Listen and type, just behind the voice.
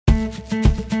We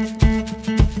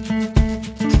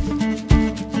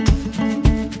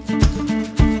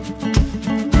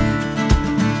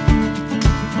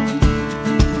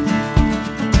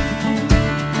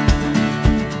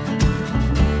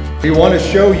want to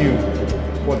show you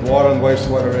what water and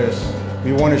wastewater is.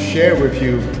 We want to share with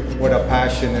you what our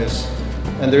passion is.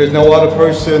 And there is no other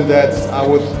person that I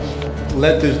would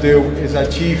let this do is our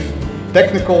Chief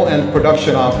Technical and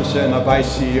Production Officer and our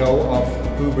Vice CEO of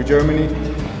Huber Germany,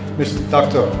 Mr.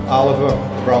 Dr. Oliver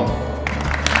Braun.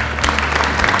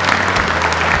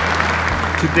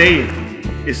 Today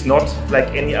is not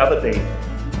like any other day.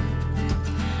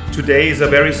 Today is a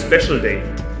very special day.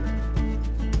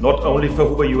 Not only for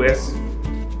Huber US.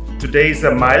 Today is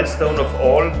a milestone of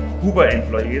all Huber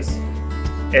employees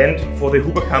and for the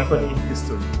Huber company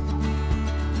history.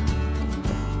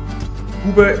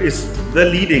 Huber is the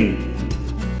leading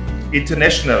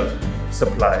international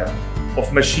supplier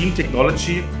of machine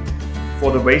technology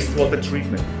for the wastewater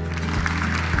treatment.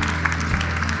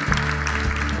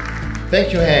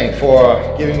 Thank you, Hank, for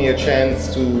giving me a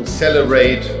chance to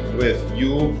celebrate with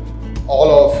you, all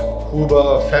of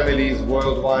Huber families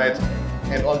worldwide,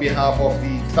 and on behalf of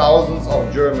the thousands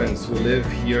of Germans who live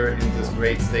here in this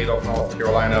great state of North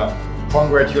Carolina,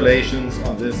 congratulations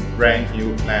on this brand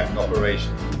new plant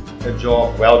operation. A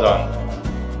job well done.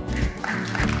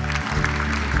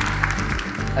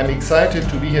 I'm excited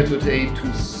to be here today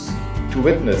to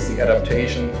witness the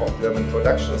adaptation of German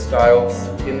production styles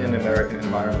in an American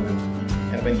environment.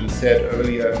 And when you said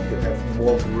earlier you have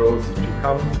more growth to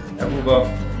come at Huber,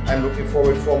 I'm looking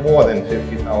forward for more than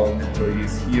 50,000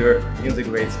 employees here in the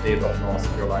great state of North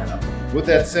Carolina. With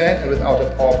that said, and without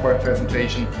a PowerPoint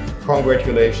presentation,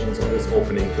 congratulations on this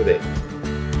opening today.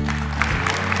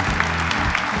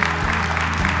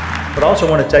 But I also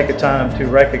want to take a time to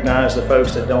recognize the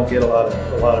folks that don't get a lot of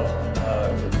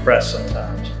press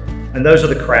sometimes. And those are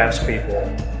the craftspeople.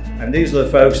 And these are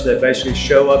the folks that basically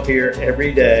show up here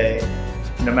every day,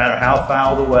 no matter how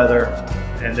foul the weather,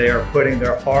 and they are putting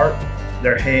their heart,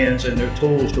 their hands, and their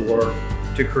tools to work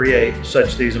to create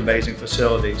these amazing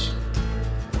facilities.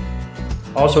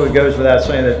 Also, it goes without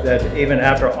saying that even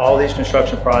after all these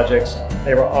construction projects,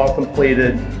 they were all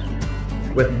completed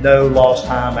with no lost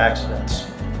time accidents.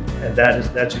 And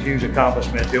that's a huge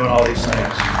accomplishment, doing all these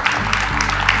things.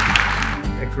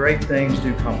 And great things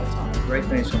do come with time. Great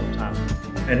things come with time.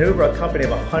 And Huber, a company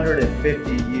of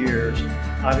 150 years,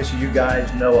 obviously you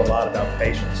guys know a lot about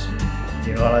patience.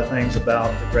 You know a lot of things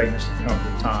about the greatness that comes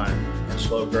with time and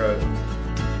slow growth.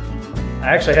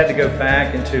 I actually had to go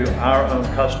back into our own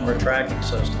customer tracking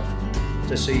system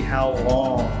to see how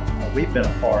long we've been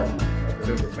a part of the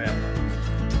Huber family.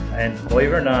 And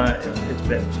believe it or not, it's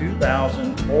been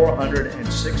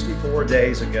 2,464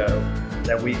 days ago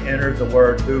that we entered the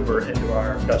word Huber into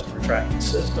our customer tracking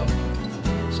system.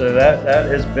 So that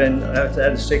is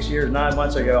 6 years, 9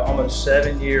 months ago, almost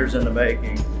 7 years in the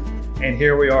making. And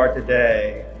here we are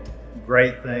today.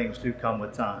 Great things do come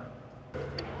with time.